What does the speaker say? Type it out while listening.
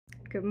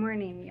Good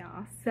morning,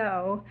 y'all.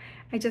 So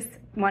I just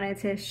wanted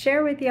to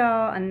share with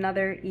y'all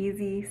another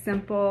easy,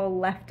 simple,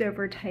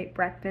 leftover type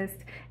breakfast.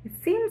 It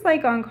seems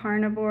like on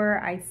Carnivore,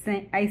 I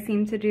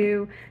seem to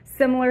do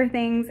similar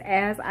things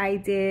as I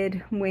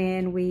did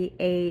when we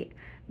ate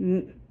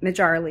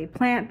majorly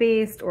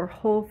plant-based or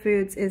whole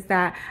foods, is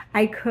that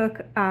I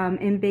cook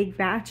in big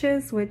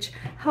batches, which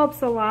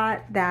helps a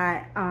lot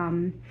that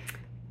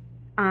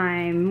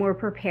I'm more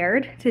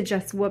prepared to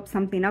just whip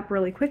something up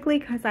really quickly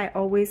because I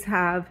always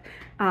have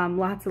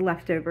lots of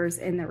leftovers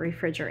in the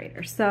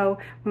refrigerator. So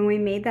when we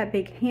made that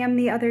big ham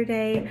the other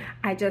day,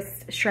 I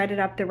just shredded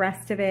up the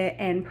rest of it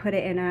and put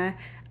it in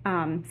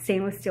a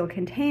stainless steel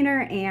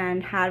container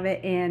and have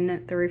it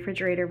in the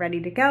refrigerator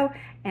ready to go.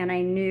 And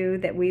I knew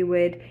that we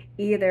would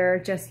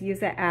either just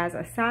use it as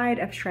a side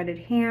of shredded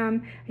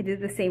ham. I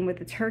did the same with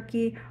the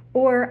turkey,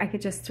 or I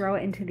could just throw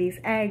it into these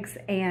eggs,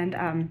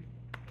 and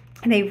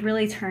they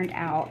really turned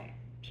out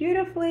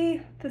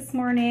beautifully this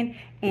morning.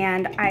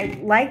 And I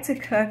like to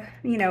cook,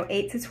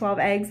 8 to 12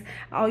 eggs.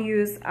 I'll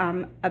use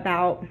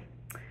about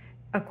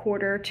a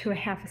quarter to a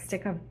half a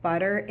stick of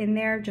butter in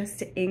there just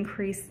to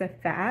increase the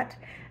fat.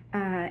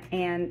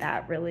 And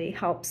that really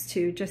helps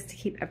to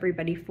keep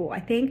everybody full. I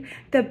think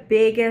the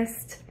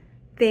biggest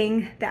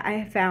thing that I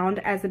have found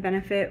as a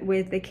benefit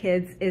with the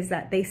kids is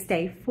that they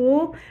stay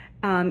full.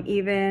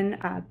 Even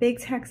Big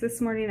Tex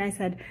this morning, I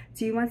said,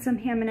 do you want some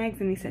ham and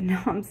eggs? And he said,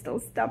 no, I'm still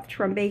stuffed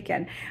from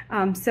bacon.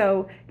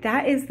 So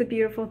that is the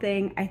beautiful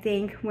thing. I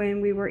think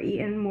when we were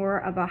eating more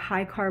of a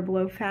high carb,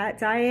 low fat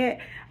diet,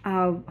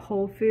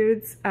 whole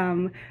foods,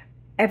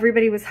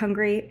 everybody was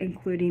hungry,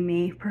 including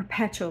me,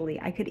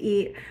 perpetually. I could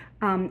eat,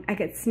 I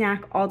could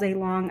snack all day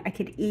long, I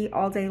could eat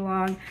all day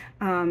long,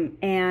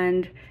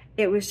 and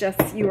it was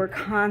just, you were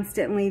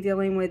constantly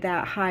dealing with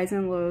that highs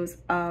and lows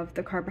of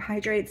the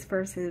carbohydrates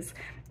versus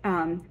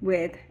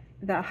with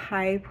the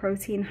high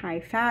protein,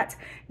 high fat,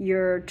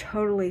 you're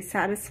totally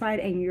satisfied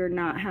and you're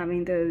not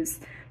having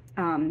those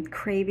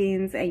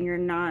cravings and you're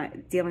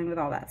not dealing with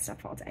all that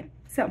stuff all day.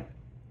 So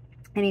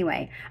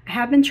anyway, I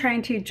have been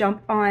trying to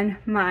jump on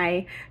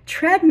my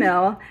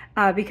treadmill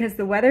because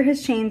the weather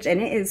has changed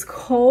and it is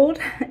cold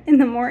in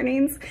the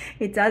mornings.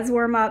 It does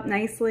warm up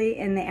nicely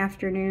in the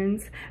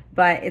afternoons,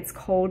 but it's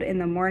cold in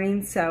the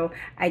morning. So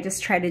I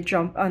just try to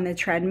jump on the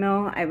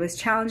treadmill. I was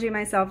challenging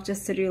myself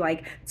just to do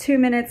like 2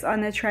 minutes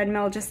on the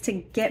treadmill just to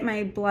get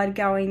my blood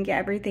going, get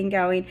everything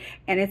going.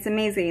 And it's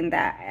amazing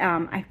that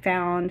I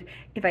found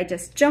if I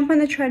just jump on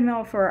the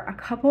treadmill for a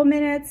couple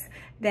minutes,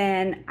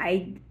 then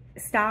I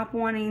stop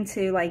wanting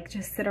to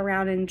just sit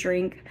around and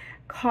drink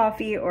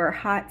coffee or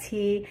hot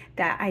tea,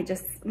 that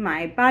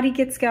my body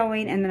gets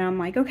going, and then I'm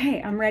like,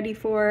 okay, I'm ready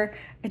for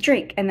a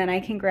drink, and then I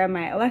can grab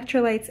my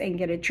electrolytes and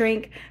get a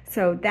drink.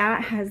 So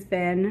that has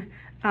been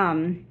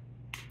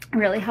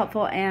really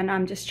helpful, and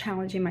I'm just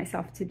challenging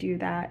myself to do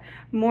that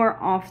more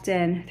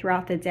often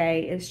throughout the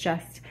day, is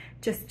just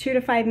 2 to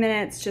 5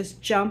 minutes,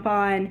 just jump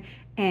on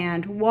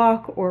and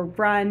walk or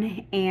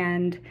run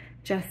and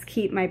just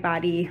keep my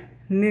body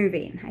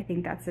moving. I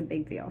think that's a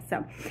big deal.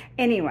 So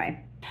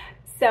anyway,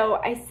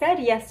 so I said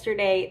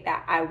yesterday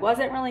that I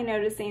wasn't really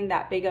noticing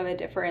that big of a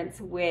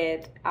difference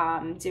with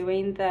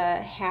doing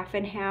the half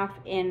and half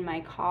in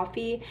my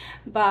coffee,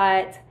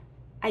 but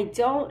I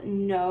don't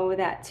know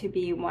that to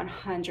be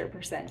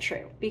 100%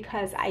 true,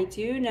 because I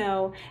do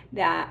know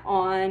that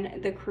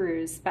on the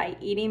cruise, by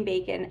eating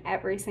bacon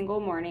every single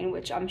morning,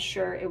 which I'm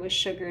sure it was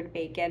sugared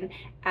bacon,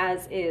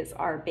 as is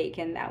our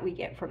bacon that we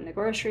get from the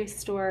grocery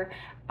store,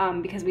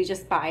 because we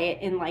just buy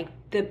it in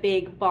the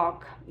big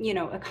bulk,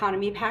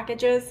 economy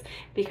packages,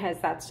 because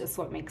that's just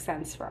what makes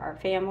sense for our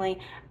family.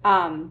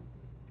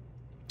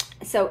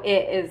 So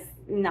it is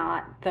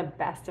not the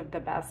best of the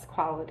best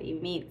quality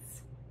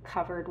meats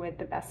covered with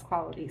the best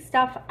quality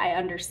stuff. I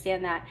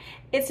understand that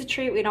it's a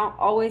treat. We don't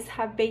always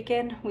have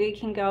bacon. We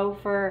can go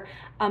for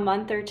a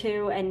month or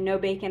two and no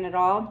bacon at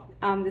all.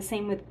 The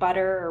same with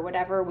butter or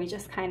whatever. We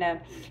just kind of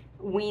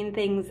wean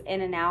things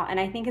in and out, and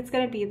I think it's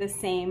going to be the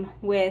same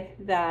with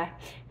the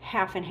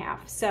half and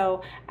half.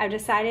 So I've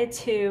decided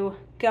to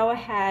go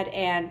ahead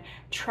and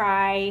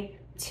try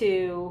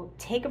to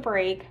take a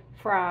break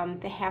from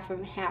the half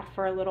and half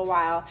for a little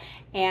while,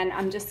 and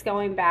I'm just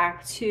going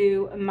back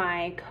to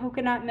my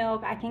coconut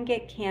milk. I can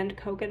get canned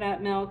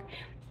coconut milk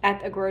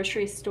at the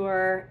grocery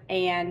store,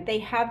 and they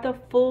have the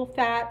full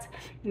fat,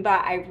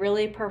 but I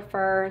really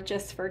prefer,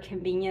 just for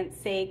convenience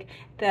sake,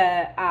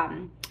 the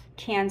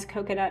canned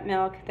coconut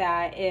milk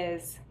that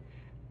is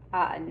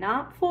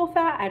not full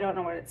fat. I don't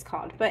know what it's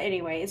called, but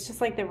anyway, it's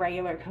just like the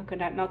regular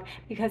coconut milk,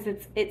 because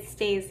it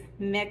stays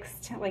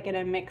mixed, in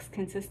a mixed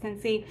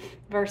consistency,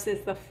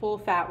 versus the full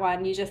fat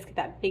one. You just get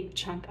that big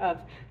chunk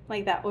of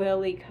that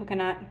oily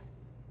coconut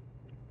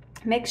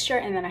mixture,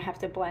 and then I have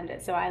to blend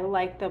it. So I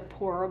like the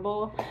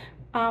pourable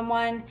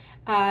one.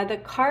 The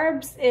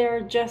carbs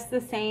are just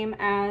the same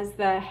as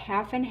the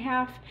half and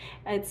half.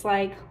 It's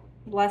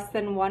less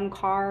than 1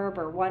 carb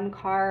or 1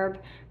 carb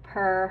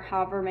per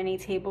however many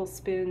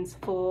tablespoons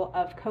full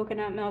of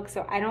coconut milk.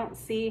 So I don't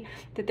see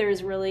that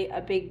there's really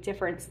a big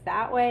difference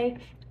that way.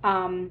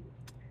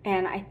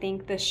 and I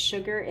think the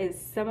sugar is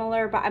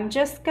similar, but I'm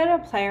just gonna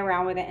play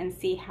around with it and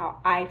see how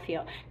I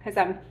feel, because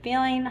I'm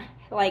feeling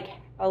like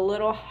a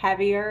little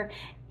heavier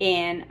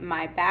in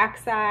my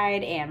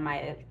backside and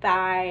my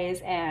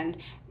thighs, and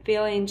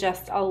feeling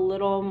just a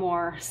little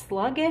more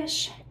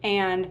sluggish,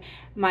 and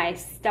my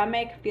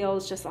stomach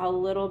feels just a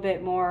little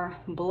bit more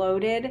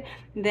bloated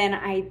than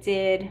I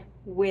did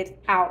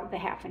without the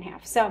half and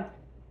half. So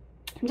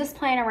I'm just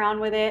playing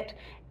around with it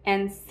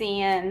and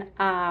seeing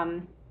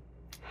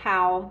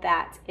how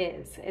that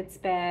is. It's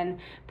been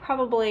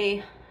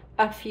probably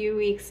a few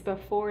weeks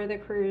before the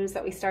cruise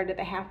that we started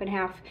the half and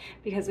half,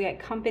 because we had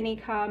company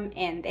come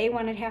and they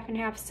wanted half and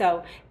half.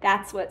 So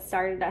that's what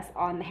started us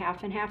on the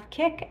half and half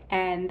kick.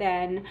 And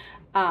then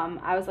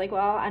I was like,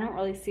 well, I don't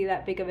really see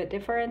that big of a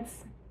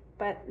difference.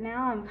 But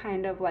now I'm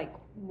kind of like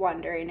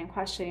wondering and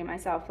questioning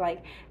myself,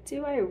 like,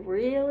 do I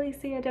really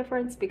see a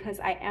difference? Because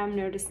I am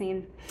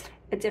noticing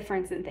a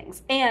difference in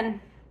things. And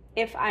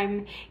if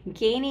I'm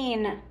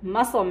gaining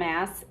muscle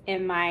mass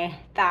in my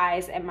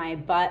thighs and my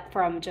butt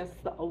from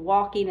just the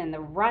walking and the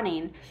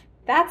running,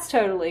 that's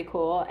totally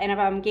cool. And if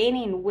I'm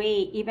gaining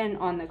weight even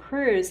on the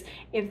cruise,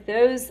 if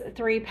those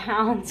 3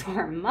 pounds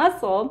were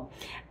muscle,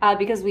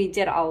 because we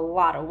did a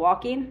lot of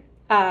walking,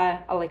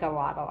 like a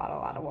lot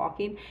of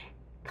walking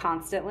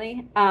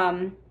constantly,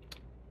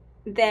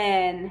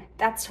 then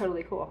that's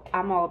totally cool.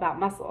 I'm all about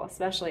muscle,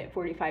 especially at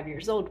 45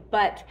 years old,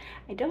 but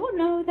I don't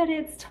know that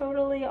it's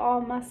totally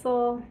all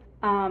muscle.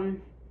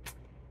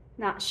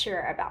 Not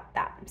sure about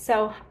that.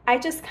 So I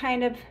just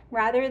kind of,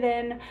 rather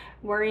than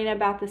worrying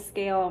about the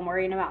scale and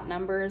worrying about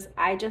numbers,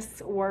 I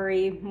just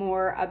worry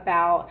more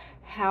about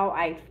how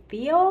I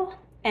feel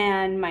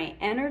and my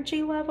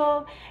energy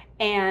level,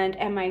 and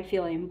am I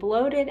feeling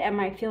bloated? Am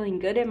I feeling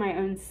good in my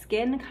own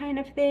skin, kind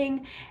of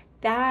thing?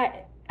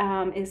 That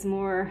is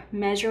more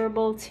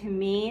measurable to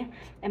me.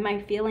 Am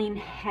I feeling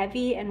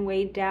heavy and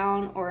weighed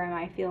down, or am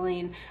I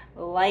feeling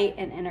light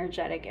and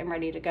energetic and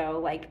ready to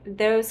go? Like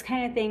those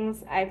kind of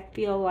things I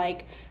feel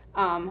like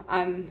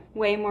I'm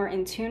way more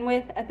in tune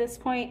with at this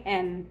point,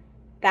 and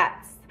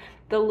that's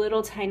the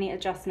little tiny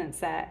adjustments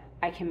that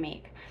I can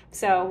make.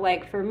 So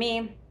like for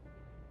me,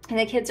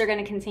 the kids are going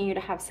to continue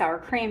to have sour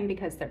cream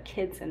because they're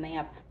kids and they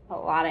have a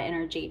lot of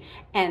energy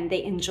and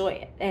they enjoy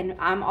it, and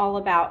I'm all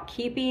about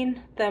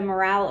keeping the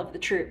morale of the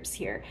troops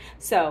here.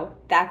 So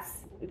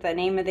that's the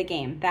name of the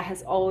game. That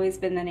has always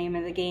been the name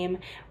of the game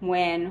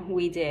when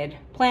we did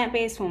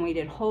plant-based, when we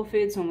did whole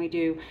foods, when we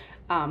do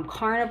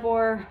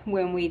carnivore,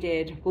 when we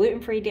did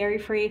gluten-free,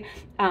 dairy-free.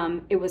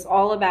 It was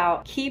all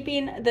about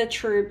keeping the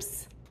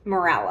troops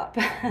morale up.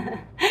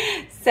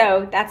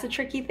 So that's a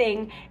tricky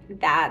thing.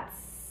 That's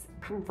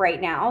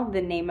right now, the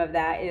name of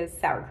that is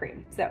sour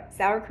cream. So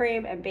sour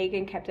cream and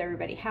bacon kept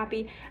everybody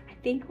happy. I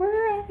think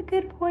we're at a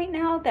good point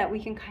now that we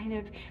can kind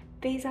of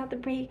phase out the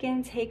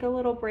bacon, take a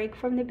little break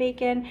from the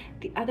bacon.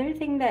 The other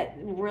thing that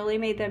really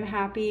made them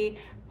happy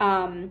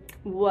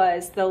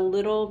was the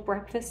little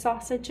breakfast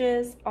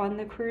sausages on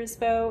the cruise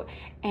boat.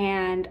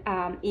 And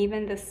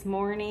even this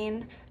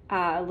morning,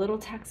 little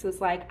Tex was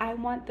like, I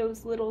want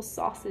those little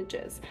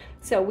sausages.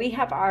 So we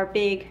have our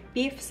big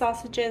beef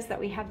sausages that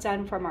we have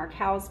done from our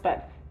cows,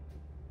 but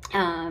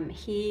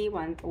he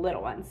wants the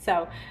little ones.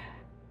 So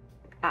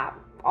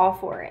all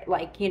for it.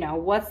 Like, you know,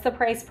 what's the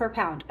price per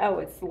pound? Oh,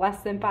 it's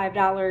less than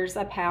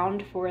 $5 a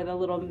pound for the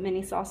little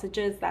mini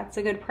sausages. That's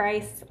a good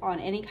price on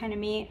any kind of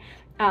meat.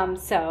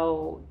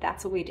 So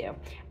that's what we do.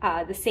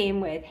 The same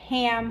with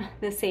ham,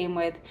 the same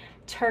with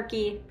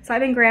turkey. So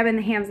I've been grabbing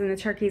the hams and the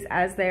turkeys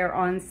as they are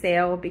on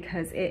sale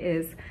because it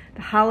is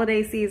the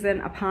holiday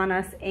season upon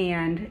us,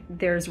 and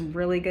there's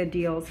really good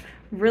deals,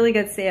 really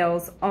good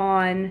sales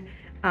on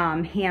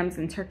hams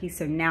and turkeys.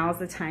 So now's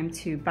the time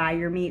to buy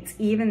your meats,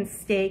 even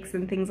steaks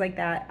and things like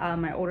that.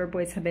 My older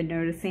boys have been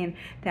noticing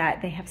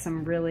that they have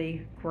some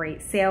really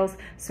great sales.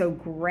 So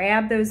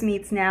grab those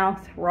meats now,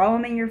 throw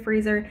them in your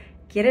freezer,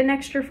 get an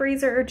extra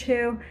freezer or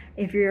two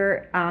if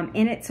you're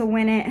in it to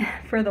win it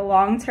for the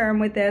long term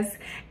with this.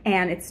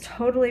 And it's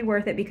totally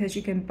worth it because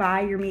you can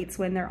buy your meats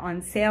when they're on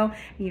sale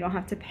and you don't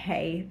have to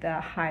pay the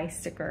high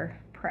sticker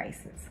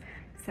prices.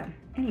 So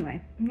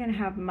anyway, I'm gonna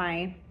have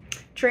my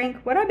drink.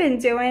 What I've been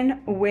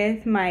doing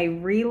with my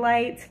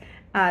relight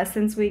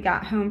since we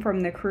got home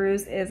from the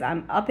cruise is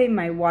I'm upping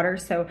my water.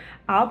 So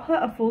I'll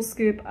put a full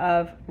scoop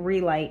of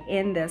relight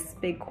in this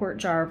big quart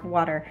jar of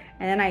water,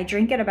 and then I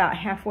drink it about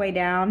halfway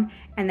down,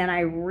 and then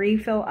I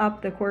refill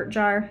up the quart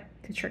jar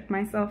to trick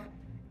myself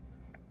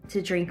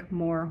to drink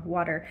more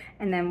water.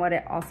 And then what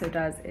it also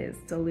does is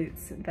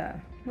dilutes the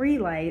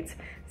relight.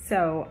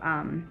 So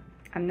I'm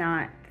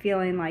not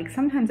feeling like,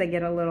 sometimes I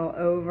get a little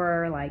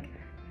over, like,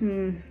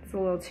 it's a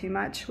little too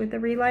much with the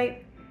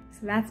relight. So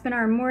that's been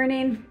our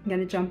morning. I'm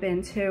gonna jump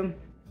into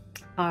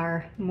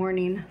our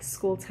morning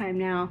school time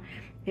now.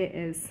 It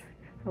is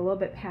a little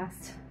bit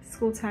past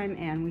school time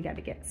and we gotta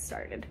get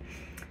started.